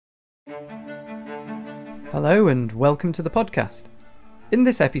Hello and welcome to the podcast. In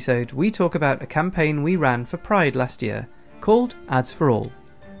this episode, we talk about a campaign we ran for Pride last year called Ads for All,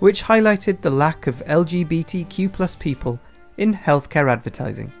 which highlighted the lack of LGBTQ+ people in healthcare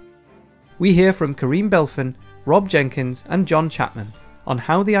advertising. We hear from Kareem Belfin, Rob Jenkins and John Chapman on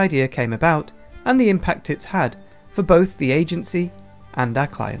how the idea came about and the impact it's had for both the agency and our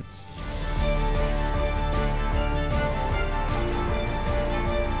clients.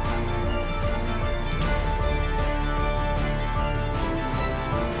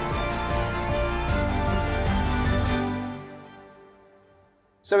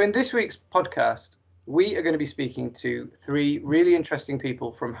 So in this week's podcast, we are going to be speaking to three really interesting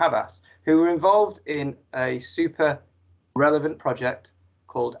people from Havas who were involved in a super relevant project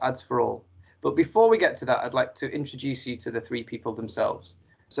called Ads for All. But before we get to that, I'd like to introduce you to the three people themselves.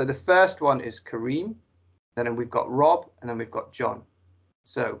 So the first one is Kareem, then we've got Rob, and then we've got John.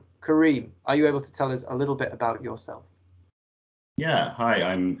 So Kareem, are you able to tell us a little bit about yourself? Yeah, hi,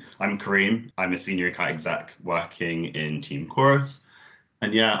 I'm Kareem. I'm a senior account exec working in Team Chorus.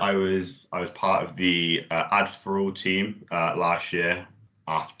 And yeah, I was part of the Ads for All team last year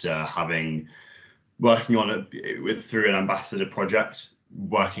after working on it through an ambassador project,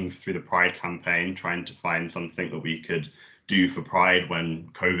 working through the Pride campaign, trying to find something that we could do for Pride when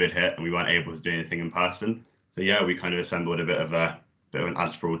COVID hit and we weren't able to do anything in person. So yeah, we kind of assembled a bit of an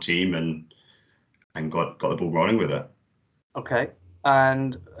Ads for All team and got the ball rolling with it. Okay,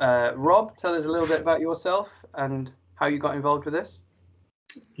 and Rob, tell us a little bit about yourself and how you got involved with this.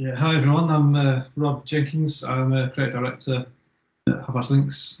 Yeah, hi everyone, I'm Rob Jenkins. I'm a creative director at Havas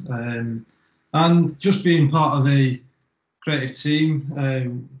Links, and just being part of a creative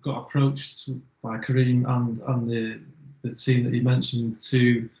team, got approached by Kareem and the team that he mentioned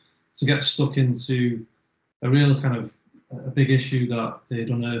to get stuck into a real kind of a big issue that they'd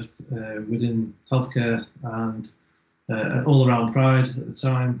unearthed within healthcare and all around Pride at the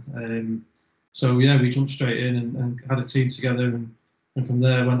time. So yeah, we jumped straight in and had a team together and from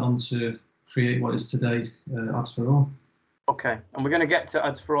there went on to create what is today Ads for All. Okay, and we're going to get to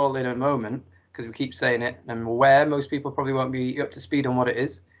Ads for All in a moment because we keep saying it and I'm aware most people probably won't be up to speed on what it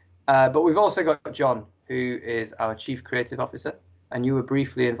is. But we've also got John, who is our Chief Creative Officer, and you were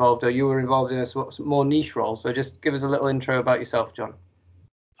briefly involved, or you were involved in a more niche role. So just give us a little intro about yourself, John.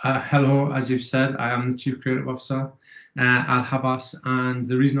 Hello, as you've said, I am the Chief Creative Officer at Havas, and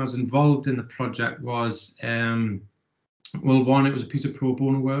the reason I was involved in the project was well, one, it was a piece of pro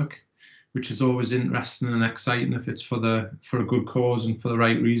bono work, which is always interesting and exciting if it's for a good cause and for the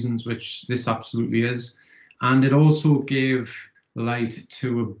right reasons, which this absolutely is. And it also gave light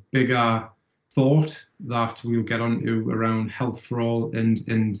to a bigger thought that we'll get onto around Health for All and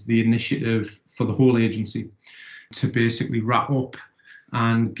the initiative for the whole agency to basically wrap up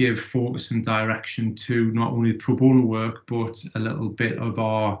and give focus and direction to not only the pro bono work, but a little bit of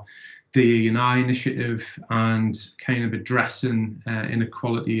our DE&I initiative and kind of addressing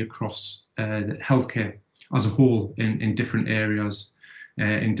inequality across healthcare as a whole in different areas,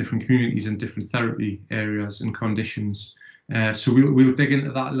 in different communities and different therapy areas and conditions. So we'll dig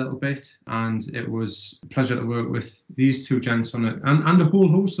into that a little bit, and it was a pleasure to work with these two gents on it and a whole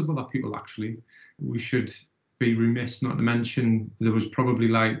host of other people actually. We should be remiss not to mention there was probably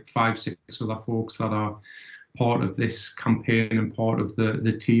like 5-6 other folks that are part of this campaign and part of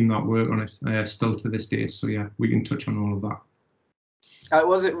the team that work on it still to this day. So yeah, we can touch on all of that.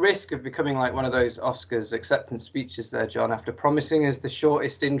 Was it risk of becoming like one of those Oscars acceptance speeches there, John? After promising us the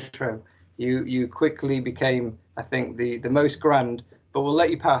shortest intro, you quickly became, I think, the most grand. But we'll let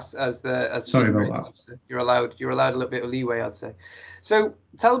you pass as Sorry about that. Officer. You're allowed a little bit of leeway, I'd say. So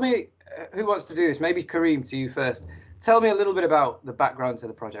tell me, who wants to do this? Maybe Kareem, to you first. Tell me a little bit about the background to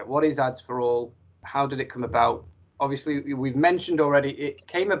the project. What is Ads for All? How did it come about? Obviously, we've mentioned already it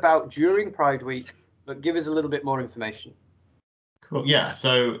came about during Pride Week, but give us a little bit more information. Cool. Yeah,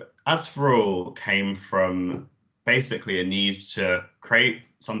 so Ads for All came from basically a need to create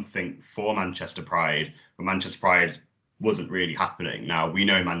something for Manchester Pride, but Manchester Pride wasn't really happening. Now, we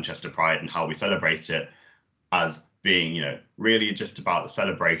know Manchester Pride and how we celebrate it as being, really just about the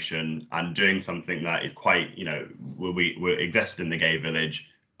celebration and doing something that is quite, we exist in the gay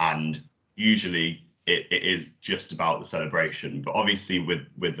village, and usually it is just about the celebration. But obviously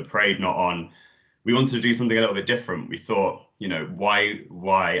with the parade not on, we wanted to do something a little bit different. We thought,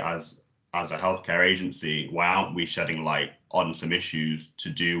 why as a healthcare agency, why aren't we shedding light on some issues to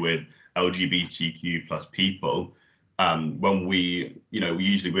do with LGBTQ+ people when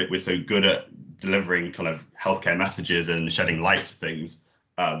we're so good at delivering kind of healthcare messages and shedding light to things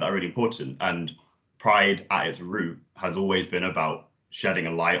that are really important. And Pride at its root has always been about shedding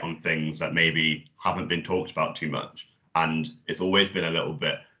a light on things that maybe haven't been talked about too much. And it's always been a little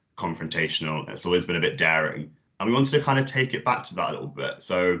bit confrontational. It's always been a bit daring. And we wanted to kind of take it back to that a little bit.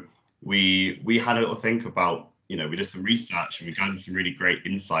 So we had a little think about, we did some research and we gathered some really great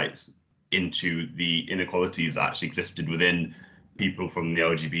insights into the inequalities that actually existed within people from the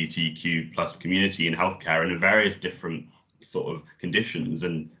LGBTQ plus community in healthcare and in various different sort of conditions.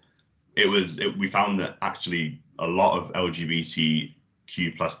 And we found that actually a lot of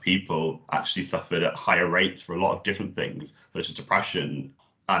LGBTQ plus people actually suffered at higher rates for a lot of different things, such as depression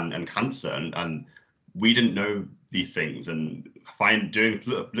and cancer. And we didn't know these things, and doing a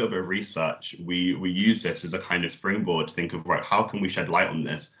little bit of research, we use this as a kind of springboard to think of, right, how can we shed light on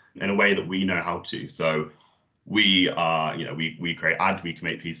this in a way that we know how to. So we create ads, we can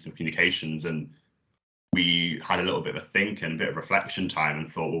make pieces of communications, and we had a little bit of a think and a bit of reflection time and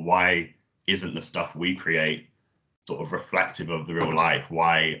thought, well, why isn't the stuff we create sort of reflective of the real life?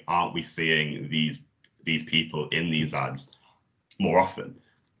 Why aren't we seeing these people in these ads more often?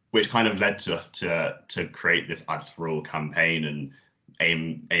 Which kind of led to us to create this Ads for All campaign and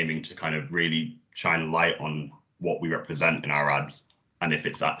aiming to kind of really shine a light on what we represent in our ads and if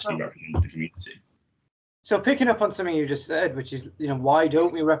it's actually representing the community. So picking up on something you just said, which is, why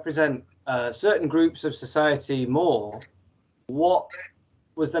don't we represent certain groups of society more? What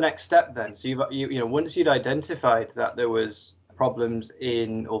was the next step then? So once you'd identified that there was problems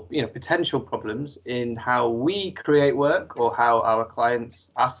or potential problems in how we create work or how our clients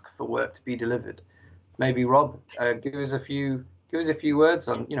ask for work to be delivered, maybe Rob, give us a few words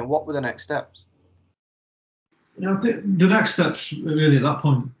on what were the next steps. The next steps really at that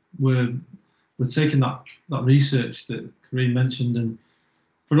point were taking that research that Kareem mentioned, and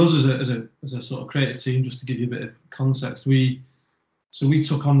for us as a sort of creative team, just to give you a bit of context, we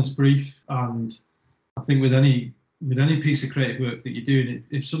took on this brief, and I think with any piece of creative work that you're doing,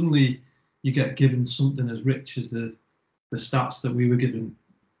 if suddenly you get given something as rich as the stats that we were given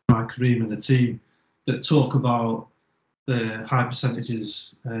by Kareem and the team that talk about the high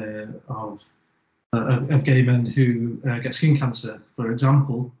percentages of gay men who get skin cancer, for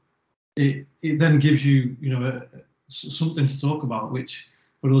example, it then gives you something to talk about, which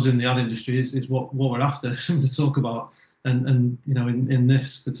for us in the ad industry is what we're after, something to talk about. And in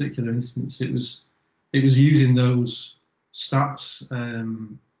this particular instance, it was using those stats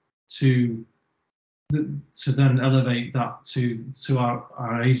to then elevate that to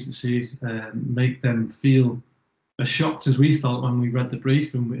our agency, make them feel as shocked as we felt when we read the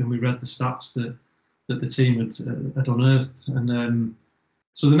brief and we read the stats that the team had unearthed. And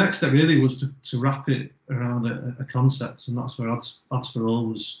so the next step really was to wrap it around a concept, and that's where Ads for All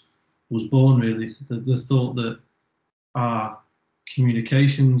was born. Really, the thought that our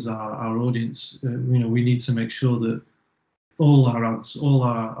communications, our audience, we need to make sure that all our ads, all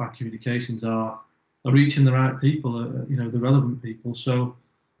our communications are reaching the right people, the relevant people. So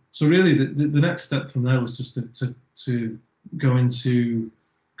really, the next step from there was just to go into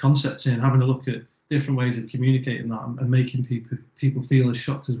concepting and having a look at different ways of communicating that and making people feel as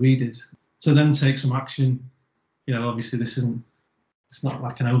shocked as we did. To then take some action. Obviously it's not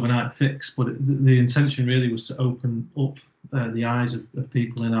like an overnight fix, but the intention really was to open up the eyes of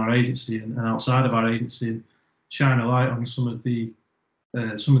people in our agency and outside of our agency, and shine a light on some of the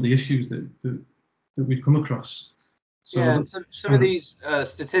issues that we'd come across. So, and some of these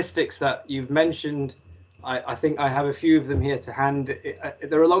statistics that you've mentioned, I think I have a few of them here to hand.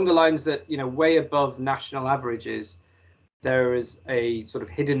 They're along the lines that, way above national averages. There is a sort of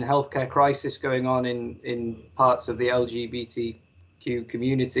hidden healthcare crisis going on in parts of the LGBTQ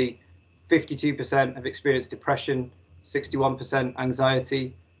community. 52% have experienced depression, 61%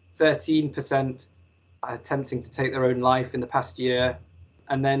 anxiety, 13% are attempting to take their own life in the past year.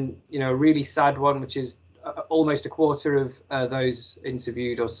 And then, a really sad one, which is almost a quarter of those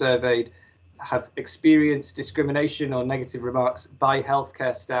interviewed or surveyed have experienced discrimination or negative remarks by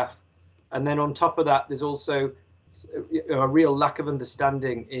healthcare staff. And then on top of that, there's also a real lack of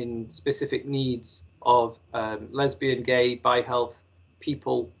understanding in specific needs of lesbian, gay, bi-health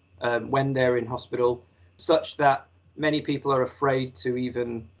people when they're in hospital, such that many people are afraid to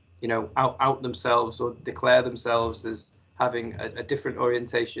even, out themselves or declare themselves as having a different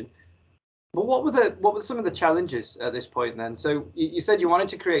orientation. But what were some of the challenges at this point then? So you said you wanted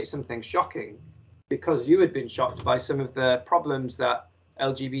to create something shocking because you had been shocked by some of the problems that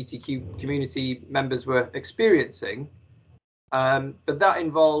LGBTQ community members were experiencing. But that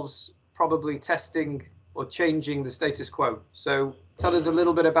involves probably testing or changing the status quo. So tell us a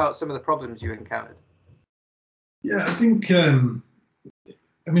little bit about some of the problems you encountered. Yeah, I think, the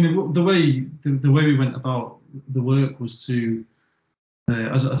way we went about the work was to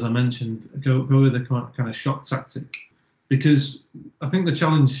as I mentioned, go with a kind of shock tactic, because I think the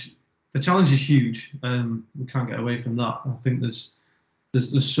challenge is huge. We can't get away from that. I think there's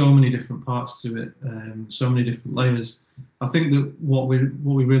so many different parts to it, so many different layers. I think that what we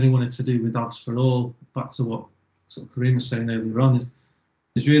really wanted to do with Ads for All, back to what sort of Kareem was saying earlier on,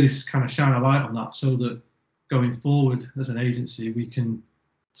 is really kind of shine a light on that, so that going forward as an agency, we can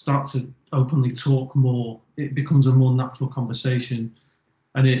start to openly talk more. It becomes a more natural conversation,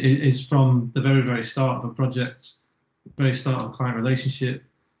 and it is from the very, very start of a project, very start of a client relationship.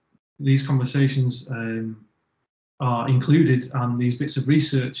 These conversations are included, and these bits of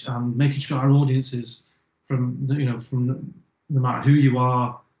research, and making sure our audiences, from no matter who you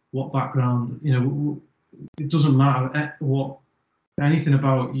are, what background, it doesn't matter what anything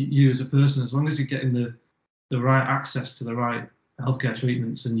about you as a person, as long as you're getting the right access to the right healthcare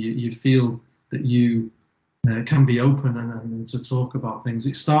treatments, and you feel that you can be open and to talk about things.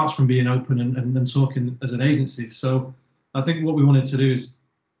 It starts from being open and talking as an agency. So I think what we wanted to do is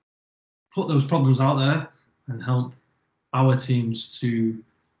put those problems out there and help our teams to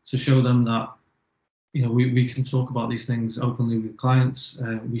show them that we can talk about these things openly with clients.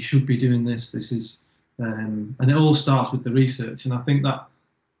 We should be doing this. This is and it all starts with the research. And I think that,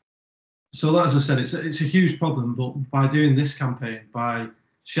 so that, as I said, it's a huge problem. But by doing this campaign, by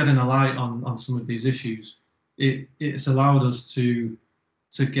shedding a light on some of these issues, it's allowed us to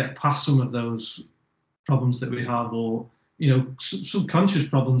get past some of those problems that we have, or subconscious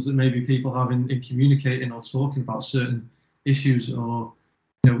problems that maybe people have in communicating or talking about certain issues, or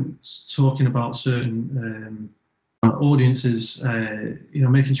talking about certain audiences.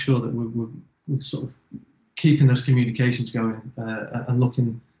 Making sure that we're sort of keeping those communications going, and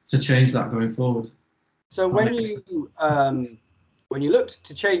looking to change that going forward. So when you looked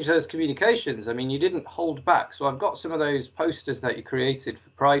to change those communications, I mean, you didn't hold back. So I've got some of those posters that you created for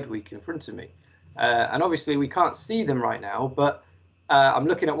Pride Week in front of me. And obviously we can't see them right now, but I'm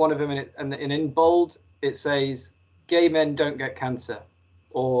looking at one of them, and in bold it says, "Gay men don't get cancer,"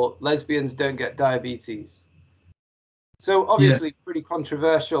 or "Lesbians don't get diabetes." So obviously pretty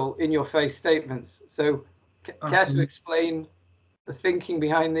controversial, in your face statements. So care to explain the thinking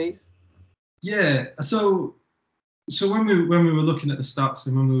behind these? Yeah. So when we were looking at the stats,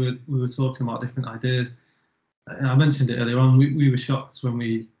 and when we were talking about different ideas, and I mentioned it earlier on, we were shocked when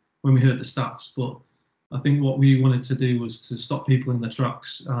we heard the stats. But I think what we wanted to do was to stop people in their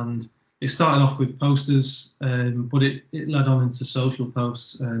tracks, and it started off with posters, but it led on into social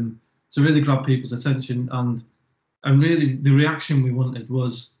posts, to really grab people's attention. And really the reaction we wanted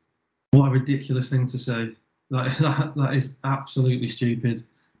was, what a ridiculous thing to say. That is absolutely stupid.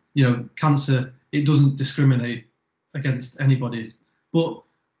 Cancer, it doesn't discriminate against anybody. But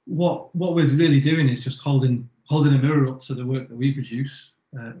what we're really doing is just holding a mirror up to the work that we produce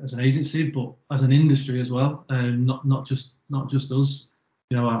as an agency, but as an industry as well, not just us.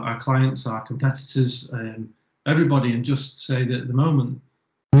 Our clients, our competitors, everybody, and just say that at the moment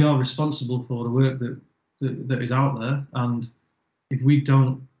we are responsible for the work that is out there, and if we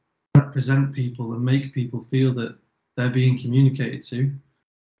don't represent people and make people feel that they're being communicated to,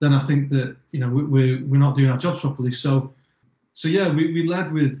 then I think that we're not doing our jobs properly. So yeah, we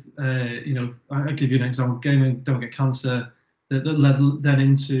led with I'll give you an example. Gay men don't get cancer. That led then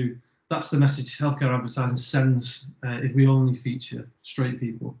into, that's the message healthcare advertising sends. If we only feature straight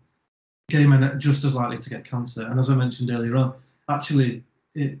people, gay men are just as likely to get cancer. And as I mentioned earlier on, actually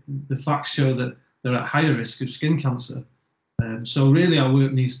the facts show that they're at higher risk of skin cancer. So really our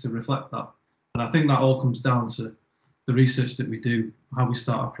work needs to reflect that. And I think that all comes down to the research that we do, how we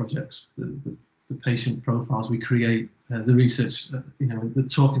start our projects, the patient profiles we create, the research, the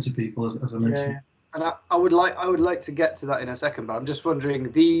talking to people, as I mentioned. Yeah. And I would like to get to that in a second, but I'm just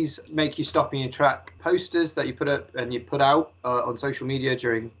wondering, these make you stop in your track posters that you put up and you put out on social media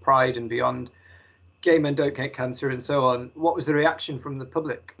during Pride and beyond, "Gay men don't get cancer," and so on. What was the reaction from the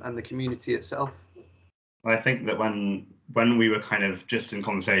public and the community itself? I think that when we were kind of just in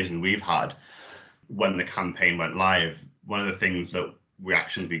conversations we've had, when the campaign went live, one of the things that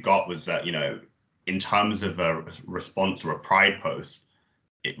reactions we got was that, in terms of a response or a Pride post,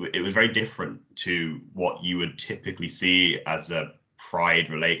 it was very different to what you would typically see as a Pride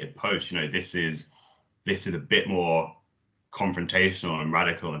related post. This is a bit more confrontational and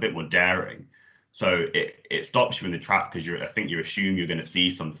radical and a bit more daring. So it stops you in the track, because I think you assume you're going to see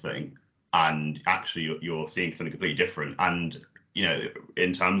something, and actually you're seeing something completely different. And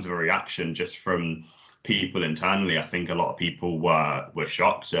in terms of a reaction just from people internally, I think a lot of people were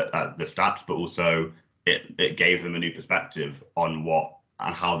shocked at the stats, but also it gave them a new perspective on what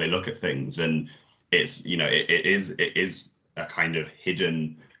and how they look at things. And it's it is a kind of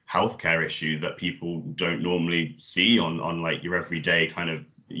hidden healthcare issue that people don't normally see on like your everyday kind of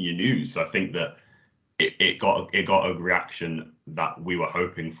your news. So I think that it got a reaction that we were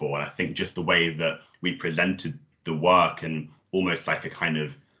hoping for, and I think just the way that we presented the work and almost like a kind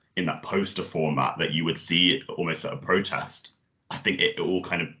of in that poster format that you would see it almost at a protest, I think it all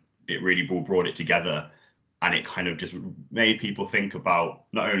kind of it really brought it together, and it kind of just made people think about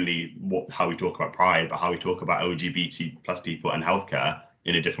not only how we talk about Pride, but how we talk about LGBT plus people and healthcare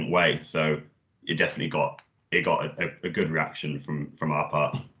in a different way. So it definitely got a good reaction from our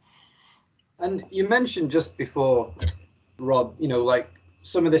part. And you mentioned just before, Rob, like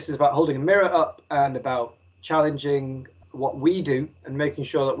some of this is about holding a mirror up and about challenging what we do and making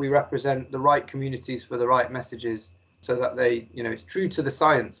sure that we represent the right communities for the right messages, so that they, it's true to the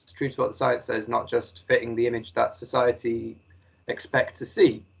science, it's true to what the science says, not just fitting the image that society expect to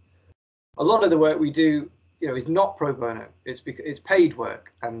see. A lot of the work we do, is not pro bono. It's paid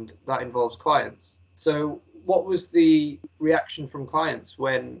work, and that involves clients. So what was the reaction from clients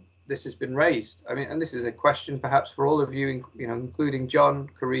when this has been raised? I mean, and this is a question perhaps for all of you, including John,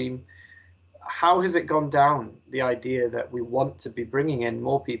 Kareem. How has it gone down, the idea that we want to be bringing in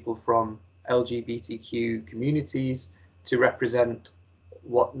more people from LGBTQ communities to represent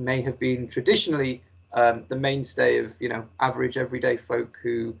what may have been traditionally the mainstay of, average everyday folk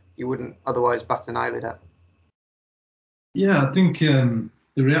who you wouldn't otherwise bat an eyelid at? Yeah, I think the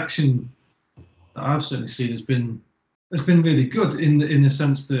reaction that I've certainly seen has been really good in the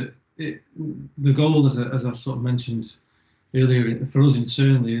sense that the goal, as I sort of mentioned earlier, for us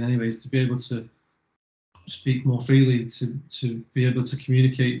internally in any ways, to be able to speak more freely, to be able to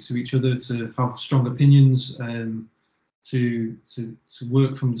communicate to each other, to have strong opinions, to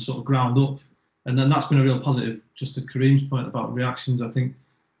work from the sort of ground up. And then that's been a real positive. Just to Kareem's point about reactions, I think,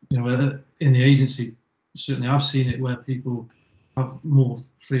 in the agency, certainly I've seen it where people have more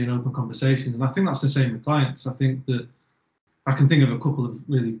free and open conversations. And I think that's the same with clients. I think that I can think of a couple of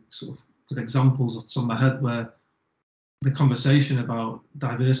really sort of good examples off the top of my head where the conversation about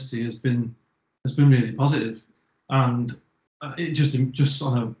diversity has been really positive. And it just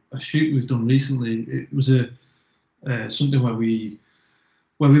on a shoot we've done recently, it was something where we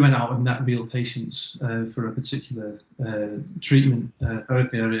went out and met real patients for a particular treatment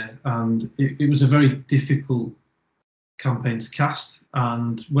therapy area, and it was a very difficult campaign to cast.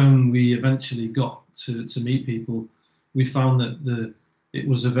 And when we eventually got to meet people, we found that it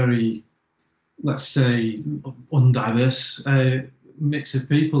was a very, let's say, undiverse mix of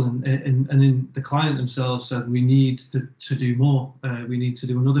people, and in the client themselves said, we need to do more. We need to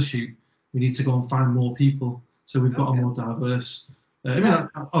do another shoot. We need to go and find more people. So we've got a more diverse. That's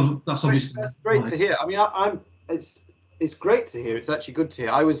obviously that's great to hear. I mean, it's great to hear. It's actually good to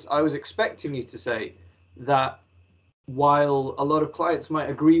hear. I was expecting you to say that while a lot of clients might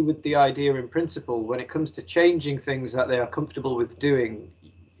agree with the idea in principle, when it comes to changing things that they are comfortable with doing,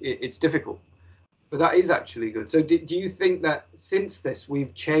 it's difficult. But that is actually good. So do you think that since this,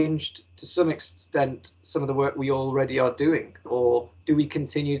 we've changed to some extent some of the work we already are doing, or do we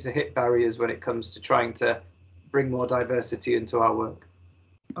continue to hit barriers when it comes to trying to bring more diversity into our work?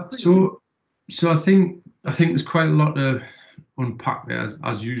 So I think there's quite a lot to unpack there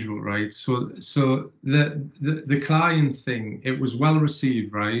as usual, right? So the client thing, it was well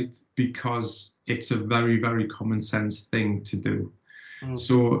received, right? Because it's a very, very common sense thing to do.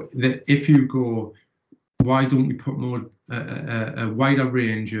 So if you go, why don't we put more a wider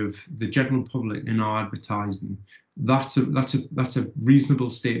range of the general public in our advertising? That's a reasonable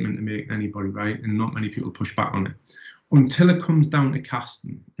statement to make to anybody, right? And not many people push back on it. Until it comes down to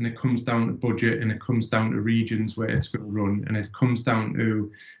casting, and it comes down to budget, and it comes down to regions where it's going to run, and it comes down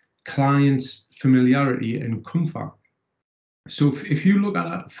to clients' familiarity and comfort. So if you look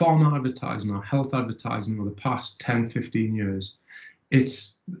at pharma advertising or health advertising over the past 10, 15 years,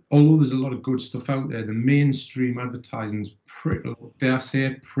 although there's a lot of good stuff out there, the mainstream advertising's pretty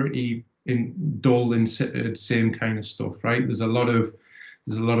dull, insipid, same kind of stuff, right? There's a lot of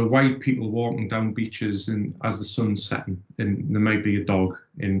white people walking down beaches and as the sun's setting, and there might be a dog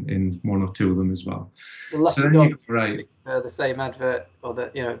in one or two of them as well. So then right, the same advert, or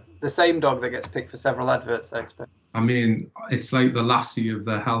the same dog that gets picked for several adverts, I expect. I mean, it's like the Lassie of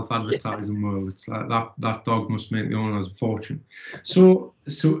the health advertising world. It's like that dog must make the owners a fortune. So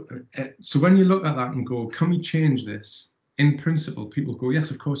when you look at that and go, can we change this? In principle, people go,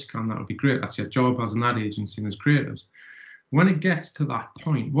 yes, of course you can. That would be great. That's your job as an ad agency and as creatives. When it gets to that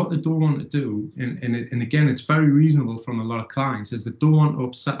point, what they don't want to do, and again, it's very reasonable from a lot of clients, is they don't want to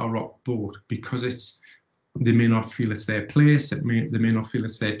upset a rock boat because they may not feel it's their place. They may not feel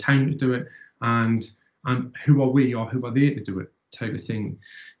it's their time to do it, and and who are we or who are they to do it type of thing.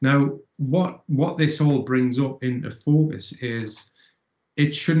 Now, what this all brings up into focus is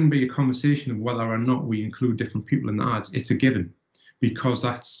it shouldn't be a conversation of whether or not we include different people in the ads. It's a given, because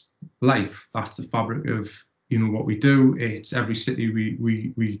that's life. That's the fabric of what we do. It's every city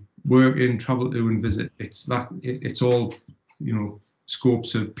we work in, travel to, and visit. It's all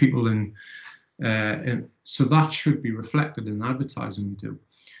scopes of people, and so that should be reflected in the advertising we do.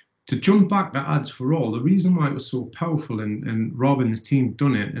 To jump back to Ads for All, the reason why it was so powerful, and Rob and the team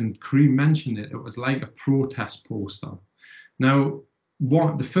done it, and Kareem mentioned it, it was like a protest poster. Now,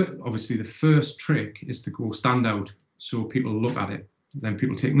 obviously the first trick is to go stand out, so people look at it, then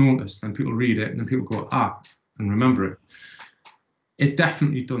people take notice, then people read it, and then people go, and remember it. It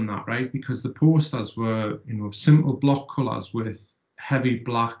definitely done that, right? Because the posters were, simple block colours with heavy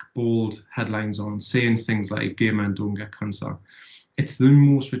black, bold headlines on, saying things like gay men don't get cancer. It's the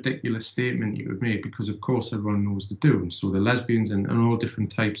most ridiculous statement you could make, because of course everyone knows they do. So the lesbians and all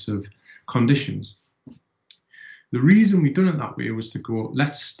different types of conditions. The reason we done it that way was to go,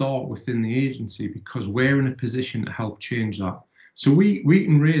 let's start within the agency, because we're in a position to help change that. So we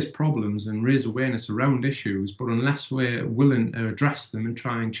can raise problems and raise awareness around issues, but unless we're willing to address them and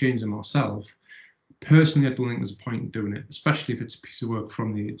try and change them ourselves, personally, I don't think there's a point in doing it, especially if it's a piece of work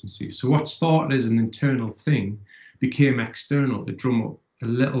from the agency. So what started as an internal thing became external to drum up a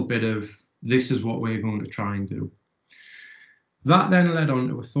little bit of, this is what we're going to try and do. That then led on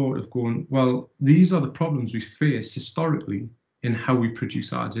to a thought of going, well, these are the problems we face historically in how we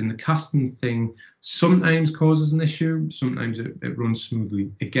produce ads. In the casting thing, sometimes causes an issue, sometimes it runs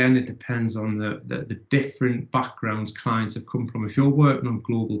smoothly. Again, it depends on the different backgrounds clients have come from. If you're working on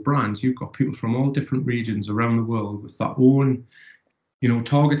global brands, you've got people from all different regions around the world with their own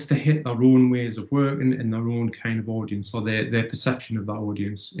targets to hit, their own ways of working and their own kind of audience, or their perception of that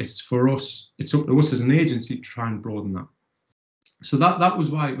audience. It's up to us as an agency to try and broaden that. So that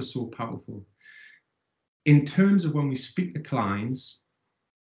was why it was so powerful. In terms of when we speak to clients,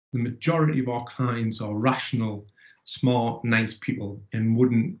 the majority of our clients are rational, smart, nice people, and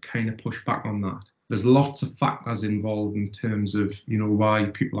wouldn't kind of push back on that. There's lots of factors involved in terms of why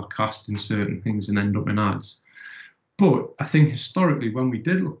people are cast in certain things and end up in ads. But I think historically, when we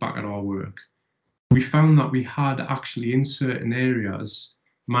did look back at our work, we found that we had actually in certain areas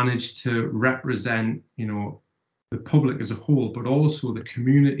managed to represent, the public as a whole, but also the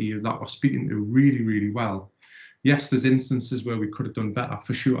community that we're speaking to really, really well. Yes, there's instances where we could have done better,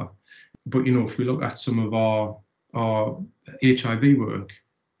 for sure. But, if we look at some of our HIV work,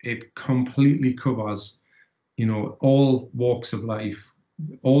 it completely covers, all walks of life,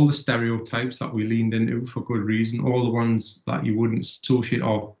 all the stereotypes that we leaned into for good reason, all the ones that you wouldn't associate,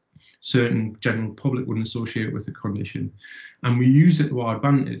 or certain general public wouldn't associate with the condition. And we use it to our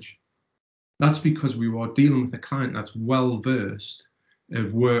advantage. That's because we were dealing with a client that's well versed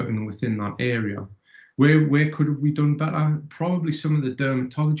of working within that area. Where could have we done better? Probably some of the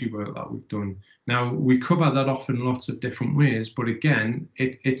dermatology work that we've done. Now, we cover that off in lots of different ways, but again,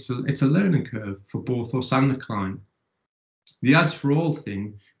 it's a learning curve for both us and the client. The Ads for All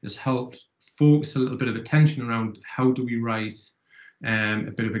thing has helped focus a little bit of attention around how do we write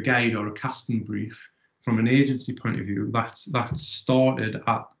a bit of a guide or a casting brief from an agency point of view. That's started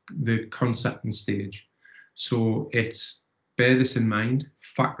at the concepting stage. So it's bear this in mind,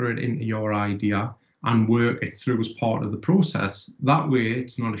 factor it into your idea, and work it through as part of the process. That way,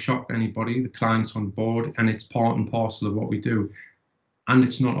 it's not a shock to anybody. The client's on board, and it's part and parcel of what we do. And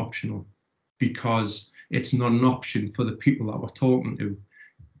it's not optional, because it's not an option for the people that we're talking to.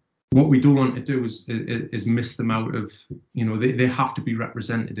 What we don't want to do is miss them out of, they have to be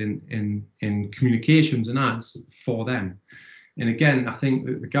represented in communications and ads for them. And again, I think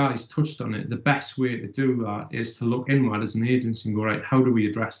that the guys touched on it. The best way to do that is to look inward as an agency and go, right, how do we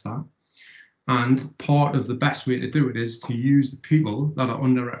address that? And part of the best way to do it is to use the people that are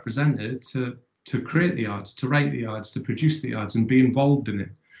underrepresented to create the ads, to write the ads, to produce the ads, and be involved in it.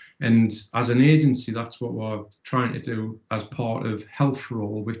 And as an agency, that's what we're trying to do as part of Health for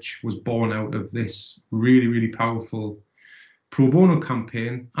All, which was born out of this really, really powerful pro bono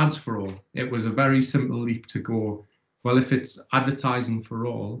campaign, Ads for All. It was a very simple leap to go, well, if it's advertising for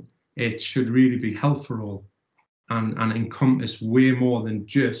all, it should really be health for all, and encompass way more than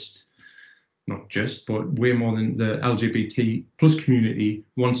but way more than the LGBT plus community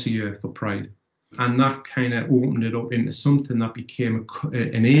once a year for Pride. And that kind of opened it up into something that became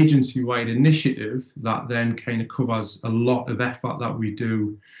an agency-wide initiative that then kind of covers a lot of effort that we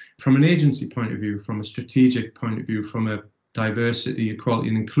do from an agency point of view, from a strategic point of view, from a diversity, equality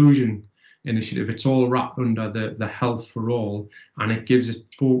and inclusion initiative. It's all wrapped under the Health for All, and it gives it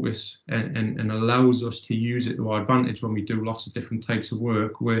focus and allows us to use it to our advantage when we do lots of different types of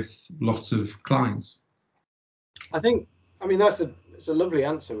work with lots of clients. I mean, it's a lovely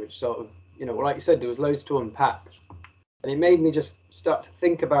answer, which sort of, like you said, there was loads to unpack. And it made me just start to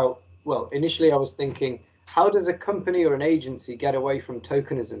think about, well, initially I was thinking, how does a company or an agency get away from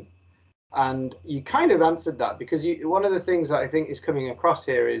tokenism? And you kind of answered that, because one of the things that I think is coming across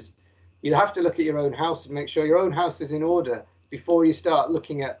here is you have to look at your own house and make sure your own house is in order before you start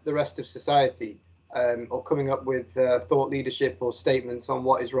looking at the rest of society, or coming up with thought leadership or statements on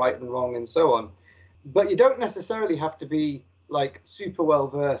what is right and wrong and so on. But you don't necessarily have to be like super well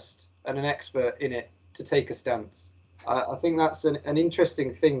versed and an expert in it to take a stance. I think that's an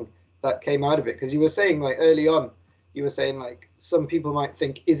interesting thing that came out of it, because you were saying, like, early on, you were saying, like, some people might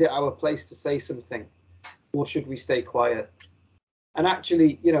think, is it our place to say something, or should we stay quiet? And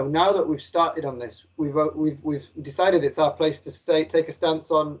actually, now that we've started on this, we've decided it's our place to take a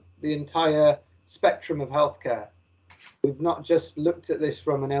stance on the entire spectrum of healthcare. We've not just looked at this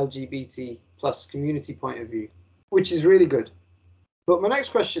from an LGBT plus community point of view, which is really good. But my next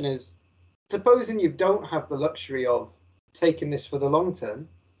question is, supposing you don't have the luxury of taking this for the long term,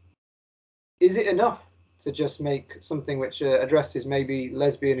 is it enough to just make something which addresses maybe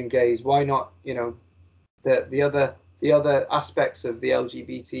lesbian and gays? Why not, the other aspects of the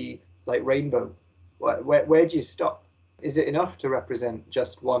LGBT, like rainbow? Where do you stop? Is it enough to represent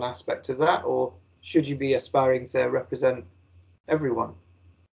just one aspect of that, or should you be aspiring to represent everyone?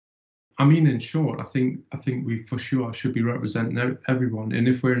 I mean, in short, I think we for sure should be representing everyone, and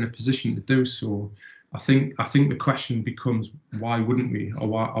if we're in a position to do so, I think the question becomes, why wouldn't we, or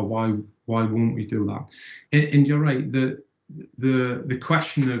why won't we do that? And you're right, the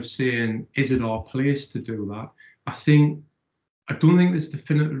question of saying, is it our place to do that? I don't think there's a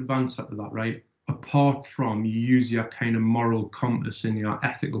definitive answer to that, right? Apart from you use your kind of moral compass and your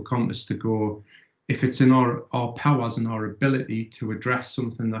ethical compass to go, if it's in our powers and our ability to address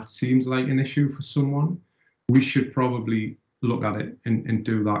something that seems like an issue for someone, we should probably look at it and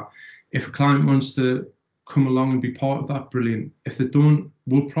do that. If a client wants to come along and be part of that, brilliant. If they don't,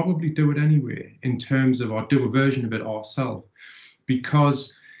 we'll probably do it anyway, in terms of, or do a version of it ourselves.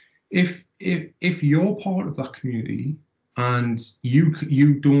 Because if you're part of that community and you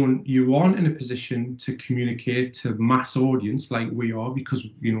aren't in a position to communicate to mass audience like we are, because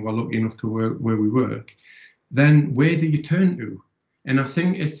we're lucky enough to work where we work, then where do you turn to? And I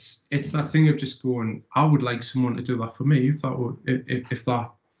think it's that thing of just going, I would like someone to do that for me if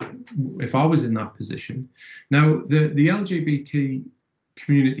I was in that position. Now, the LGBT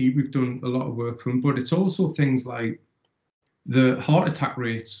community, we've done a lot of work for them, but it's also things like the heart attack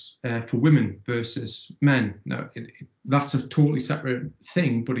rates for women versus men. Now, that's a totally separate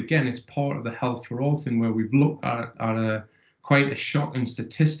thing, but again, it's part of the Health for All thing, where we've looked at quite a shocking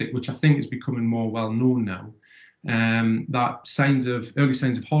statistic, which I think is becoming more well known now, that early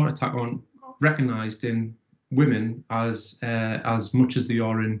signs of heart attack aren't recognised in women as much as they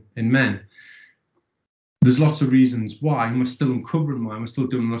are in men. There's lots of reasons why, and we're still uncovering why, we're still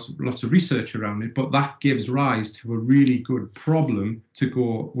doing lots of research around it, but that gives rise to a really good problem to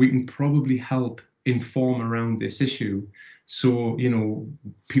go, we can probably help inform around this issue. So,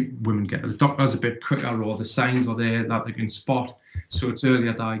 women get to the doctors a bit quicker, or the signs are there that they can spot, so it's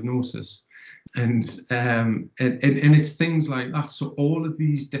earlier diagnosis. And it's things like that. So all of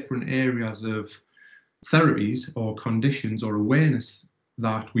these different areas of therapies or conditions or awareness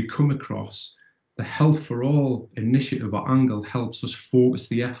that we come across, the Health for All initiative or angle helps us focus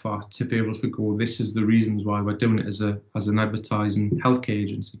the effort to be able to go, this is the reasons why we're doing it as an advertising healthcare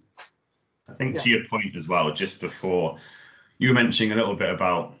agency. I think to your point as well, just before, you were mentioning a little bit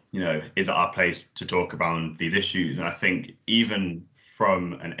about, is it our place to talk about these issues? And I think even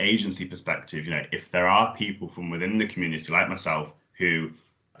from an agency perspective, if there are people from within the community like myself who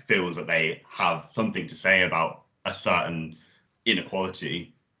feels that they have something to say about a certain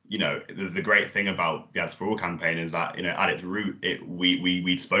inequality, the great thing about the Ads for All campaign is that, at its root,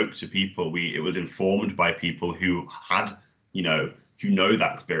 we spoke to people, it was informed by people who had, who know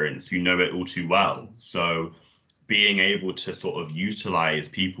that experience, who know it all too well. So being able to sort of utilize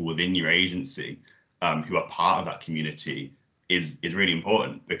people within your agency who are part of that community is really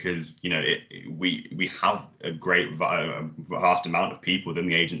important, because we have a great vast amount of people within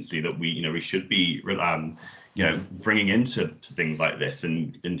the agency that we should be bringing into things like this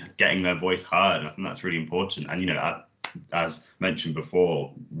and getting their voice heard. And I think that's really important. And as mentioned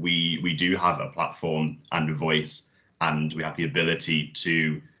before, we do have a platform and a voice, and we have the ability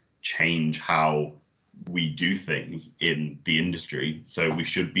to change how we do things in the industry. So we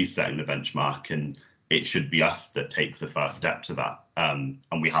should be setting the benchmark, and it should be us that takes the first step to that. And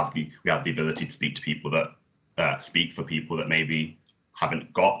we have the ability to speak to people that speak for people that maybe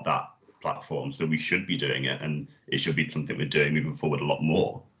haven't got that platform. So we should be doing it, and it should be something we're doing moving forward a lot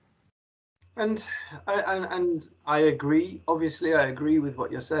more. And I agree. Obviously, I agree with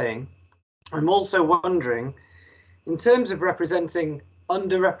what you're saying. I'm also wondering, in terms of representing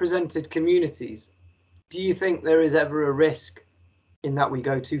underrepresented communities, do you think there is ever a risk in that we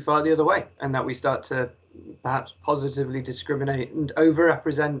go too far the other way, and that we start to perhaps positively discriminate and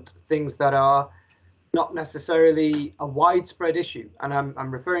overrepresent things that are not necessarily a widespread issue? And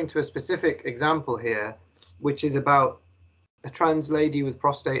I'm referring to a specific example here, which is about a trans lady with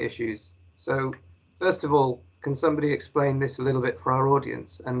prostate issues. So first of all, can somebody explain this a little bit for our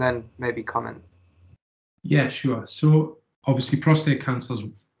audience, and then maybe comment? Yeah, sure. So obviously prostate cancer is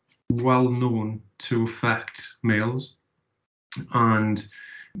well known to affect males, and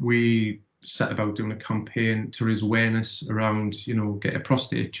we set about doing a campaign to raise awareness around, you know, get a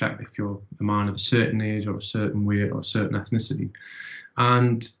prostate check if you're a man of a certain age or a certain weight or a certain ethnicity.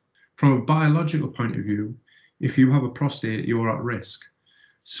 And from a biological point of view, if you have a prostate, you're at risk.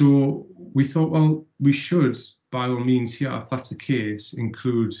 So we thought, well, we should, by all means here, if that's the case,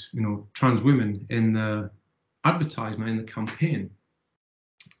 include, you know, trans women in the advertisement, in the campaign,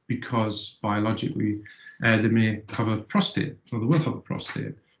 because biologically they may have a prostate, or they will have a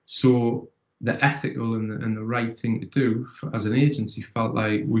prostate. So the ethical and the right thing to do as an agency felt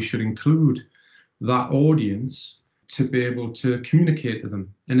like we should include that audience to be able to communicate to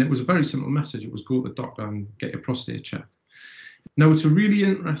them. And it was a very simple message. It was go to the doctor and get your prostate checked. Now, it's a really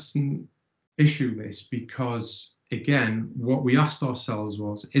interesting issue, this, because again, what we asked ourselves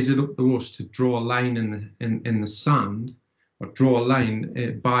was, is it up to us to draw a line in the sand, or draw a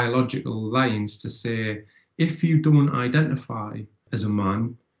line, biological lines, to say, if you don't identify as a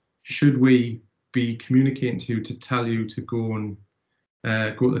man, should we be communicating to you to tell you to go and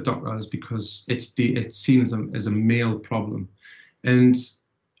go to the doctors because it's seen as a male problem? And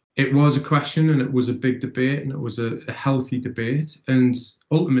it was a question, and it was a big debate, and it was a healthy debate. And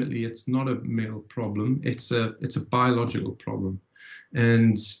ultimately, it's not a male problem; it's a biological problem,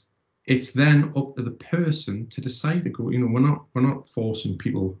 and it's then up to the person to decide to go. You know, we're not forcing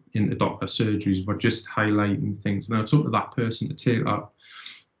people into doctor surgeries. We're just highlighting things. Now it's up to that person to take that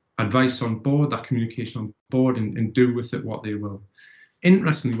advice on board, that communication on board, and do with it what they will.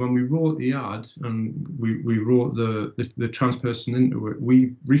 Interestingly, when we wrote the ad and we wrote the trans person into it,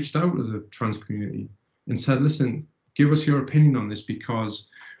 we reached out to the trans community and said, listen, give us your opinion on this, because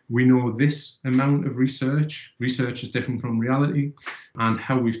we know this amount of research is different from reality, and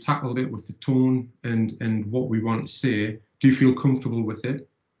how we've tackled it with the tone and what we want to say. Do you feel comfortable with it?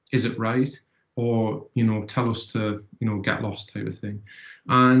 Is it right? Or, you know, tell us to, you know, get lost type of thing.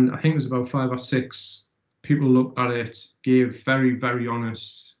 And I think there's about 5 or 6 people looked at it, gave very, very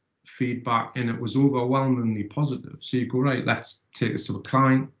honest feedback, and it was overwhelmingly positive. So you go, right, let's take this to a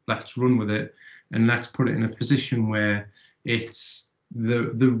client, let's run with it, and let's put it in a position where it's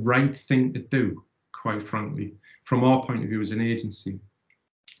the right thing to do, quite frankly, from our point of view as an agency.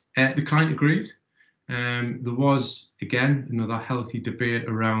 The client agreed. There was, again, another healthy debate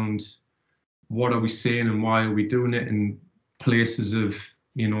around what are we saying and why are we doing it, and places of,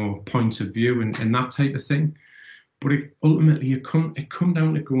 you know, points of view and that type of thing. But ultimately, it come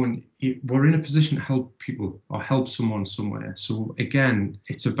down to going, we're in a position to help people or help someone somewhere. So again,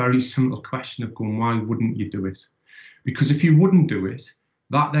 it's a very simple question of going, why wouldn't you do it? Because if you wouldn't do it,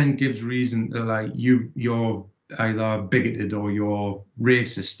 that then gives reason to, like, you're either bigoted or you're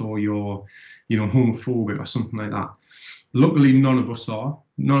racist or you're, you know, homophobic or something like that. Luckily, none of us are,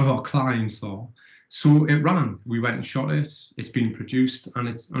 none of our clients are. So it ran. We went and shot it. It's been produced, and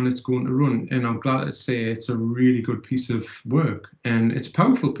it's going to run. And I'm glad to say it's a really good piece of work, and it's a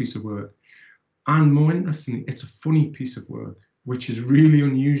powerful piece of work. And more interestingly, it's a funny piece of work, which is really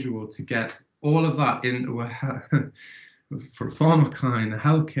unusual to get all of that into for a pharma client, a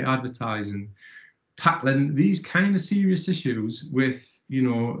healthcare advertising, tackling these kind of serious issues with, you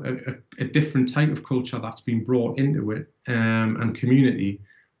know, a different type of culture that's been brought into it, and community,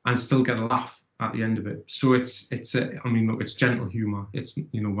 and still get a laugh at the end of it. So I mean, look, it's gentle humor. It's,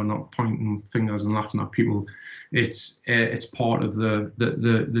 you know, we're not pointing fingers and laughing at people. It's part of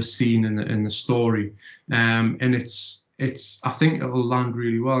the scene and the story, and it's I think it'll land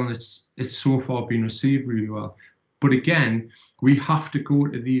really well, and it's so far been received really well. But again, we have to go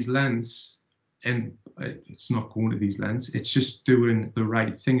to these lengths, and it's not going to these lengths. It's just doing the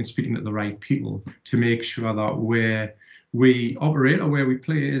right thing and speaking to the right people to make sure that we operate or where we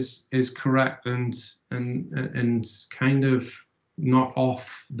play is correct and kind of not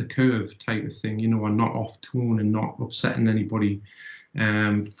off the curve type of thing, and not off tone and not upsetting anybody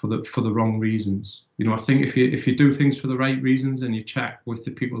for the wrong reasons. I think if you do things for the right reasons and you check with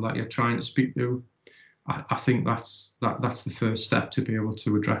the people that you're trying to speak to, I think that's the first step to be able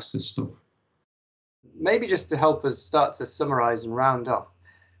to address this stuff. Maybe just to help us start to summarize and round off,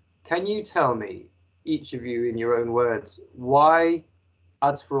 can you tell me, each of you in your own words, why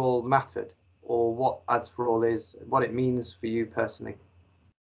Ads for All mattered, or what Ads for All is, what it means for you personally?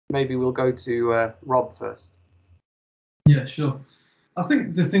 Maybe we'll go to Rob first. Yeah, sure. I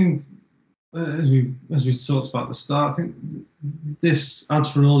think the thing, as we talked about at the start, I think this Ads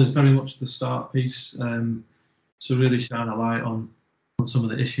for All is very much the start piece to really shine a light on some of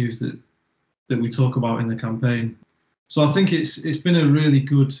the issues that we talk about in the campaign. So I think it's been a really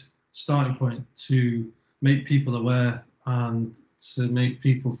good starting point to make people aware and to make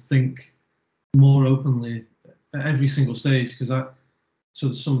people think more openly at every single stage, because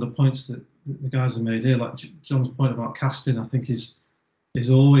so some of the points that the guys have made here, like John's point about casting, I think is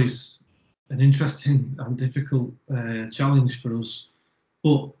always an interesting and difficult challenge for us.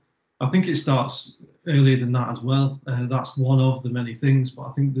 But I think it starts earlier than that as well. That's one of the many things, but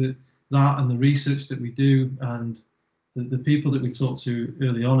I think that and the research that we do and the people that we talk to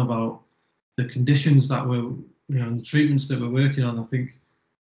early on about the conditions that and the treatments that we're working on, I think,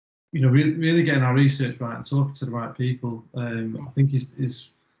 really getting our research right and talking to the right people, I think is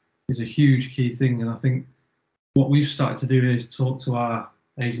a huge key thing. And I think what we've started to do is talk to our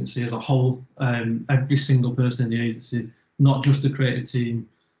agency as a whole, every single person in the agency, not just the creative team,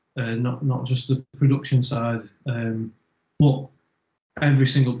 not just the production side, but every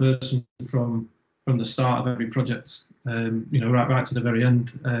single person from the start of every project, right to the very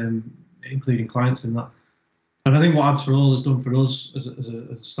end, including clients in that. And I think what Ads for All has done for us as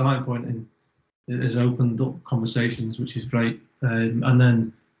a starting point has opened up conversations, which is great. And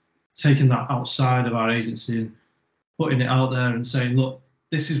then taking that outside of our agency and putting it out there and saying, look,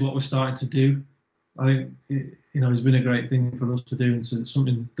 this is what we're starting to do. I think it's been a great thing for us to do, and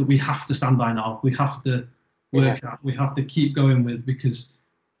something that we have to stand by now. We have to work at. We have to keep going with, because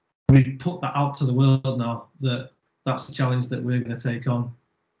we've put that out to the world now. That's the challenge that we're going to take on.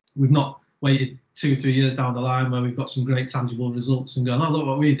 We've not waited 2 or 3 years down the line where we've got some great tangible results and going, oh, look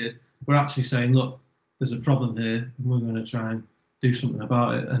what we did. We're actually saying, look, there's a problem here, and we're going to try and do something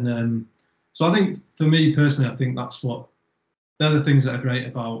about it. And so I think, for me personally, I think they're the things that are great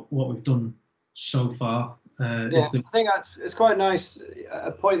about what we've done so far. I think it's quite nice,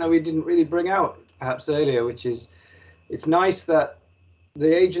 a point that we didn't really bring out perhaps earlier, which is it's nice that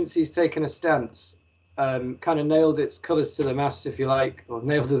the agency's taken a stance, kind of nailed its colours to the mast, if you like, or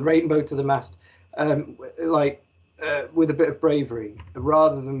nailed the rainbow to the mast, with a bit of bravery,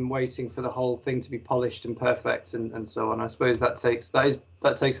 rather than waiting for the whole thing to be polished and perfect and so on. I suppose that takes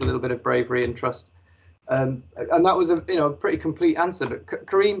a little bit of bravery and trust. And that was a pretty complete answer. But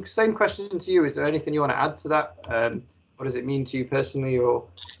Kareem, same question to you. Is there anything you want to add to that? What does it mean to you personally, or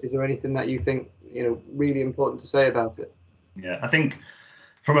is there anything that you think really important to say about it? Yeah, I think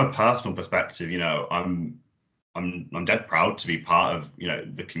from a personal perspective, I'm dead proud to be part of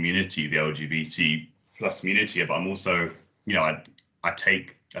the community, the LGBT plus community. But I'm also I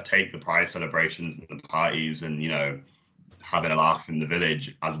take the pride celebrations and the parties and having a laugh in the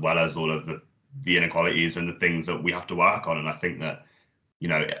village, as well as all of the inequalities and the things that we have to work on. And I think that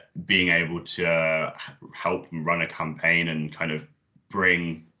being able to help run a campaign and kind of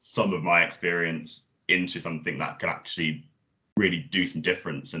bring some of my experience into something that can actually really do some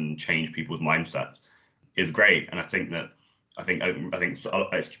difference and change people's mindsets is great. And I think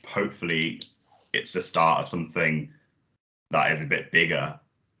it's hopefully it's the start of something that is a bit bigger,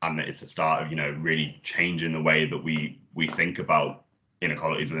 and it's the start of really changing the way that we think about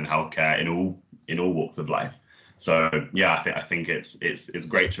inequalities within healthcare in all walks of life. So yeah, I think it's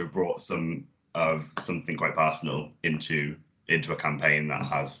great to have brought something quite personal into a campaign that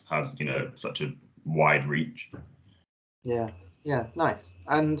has such a wide reach. Yeah, nice.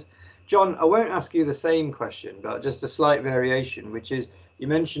 And John, I won't ask you the same question, but just a slight variation, which is, you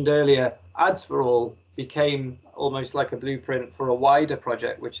mentioned earlier Ads for All became almost like a blueprint for a wider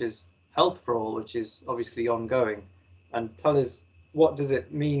project, which is Health for All, which is obviously ongoing. And tell us, what does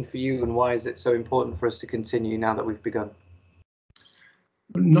it mean for you, and why is it so important for us to continue now that we've begun?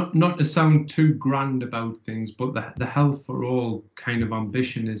 Not to sound too grand about things, but the Health for All kind of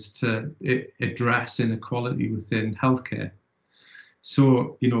ambition is to address inequality within healthcare.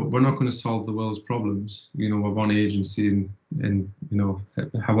 So, we're not going to solve the world's problems. We're one agency and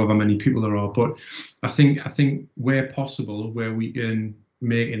however many people there are. But I think where possible, where we can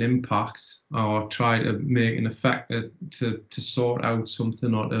make an impact or try to make an effect to sort out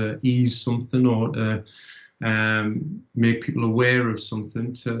something or to ease something or to make people aware of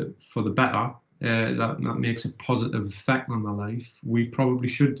something for the better, that makes a positive effect on their life, we probably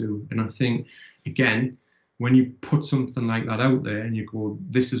should do. And I think, again, when you put something like that out there and you go,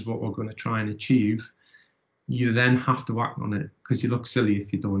 this is what we're going to try and achieve, you then have to act on it, because you look silly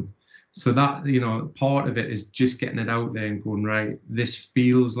if you don't. So that, part of it is just getting it out there and going, right, this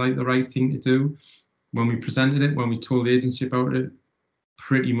feels like the right thing to do. When we presented it, when we told the agency about it,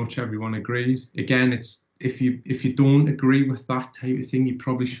 pretty much everyone agreed. Again, it's if you don't agree with that type of thing, you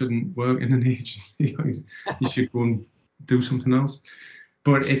probably shouldn't work in an agency. You should go and do something else.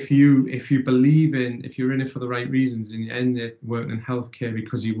 But if you believe if you're in it for the right reasons and you're in it working in healthcare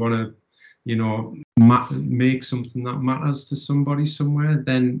because you want to, make something that matters to somebody somewhere,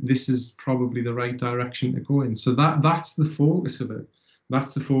 then this is probably the right direction to go in. So that's the focus of it.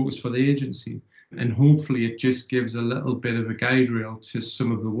 That's the focus for the agency. And hopefully it just gives a little bit of a guide rail to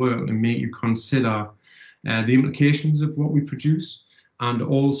some of the work and make you consider the implications of what we produce, and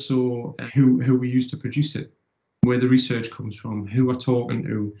also who we use to produce it, where the research comes from, who we're talking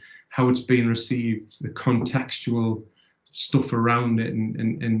to, how it's being received, the contextual stuff around it,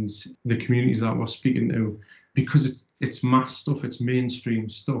 and the communities that we're speaking to, because it's mass stuff, it's mainstream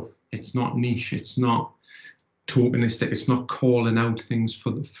stuff. It's not niche, it's not tokenistic, it's not calling out things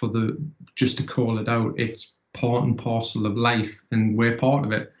for the just to call it out. It's part and parcel of life, and we're part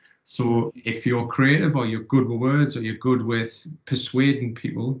of it. So if you're creative, or you're good with words, or you're good with persuading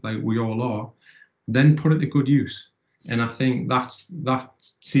people, like we all are, then put it to good use. And I think that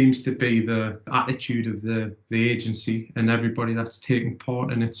seems to be the attitude of the agency and everybody that's taken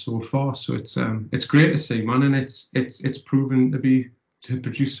part in it so far. So it's great to see, man, and it's proven to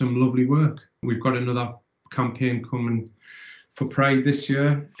produce some lovely work. We've got another campaign coming for Pride this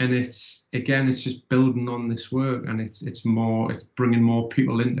year, and it's just building on this work, and it's bringing more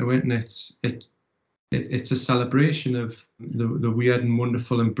people into it, and it's a celebration of the weird and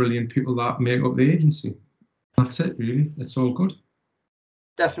wonderful and brilliant people that make up the agency. That's it, really. It's all good.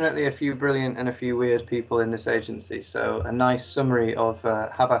 Definitely a few brilliant and a few weird people in this agency. So a nice summary of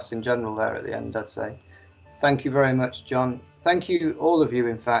Havas in general there at the end, I'd say. Thank you very much, John. Thank you, all of you,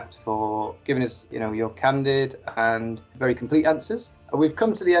 in fact, for giving us, your candid and very complete answers. We've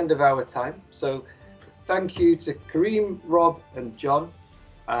come to the end of our time. So thank you to Kareem, Rob, and John.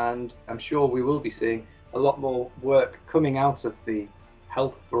 And I'm sure we will be seeing a lot more work coming out of the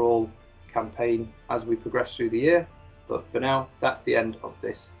Health for All campaign as we progress through the year. But for now, that's the end of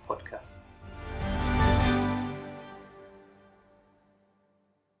this podcast.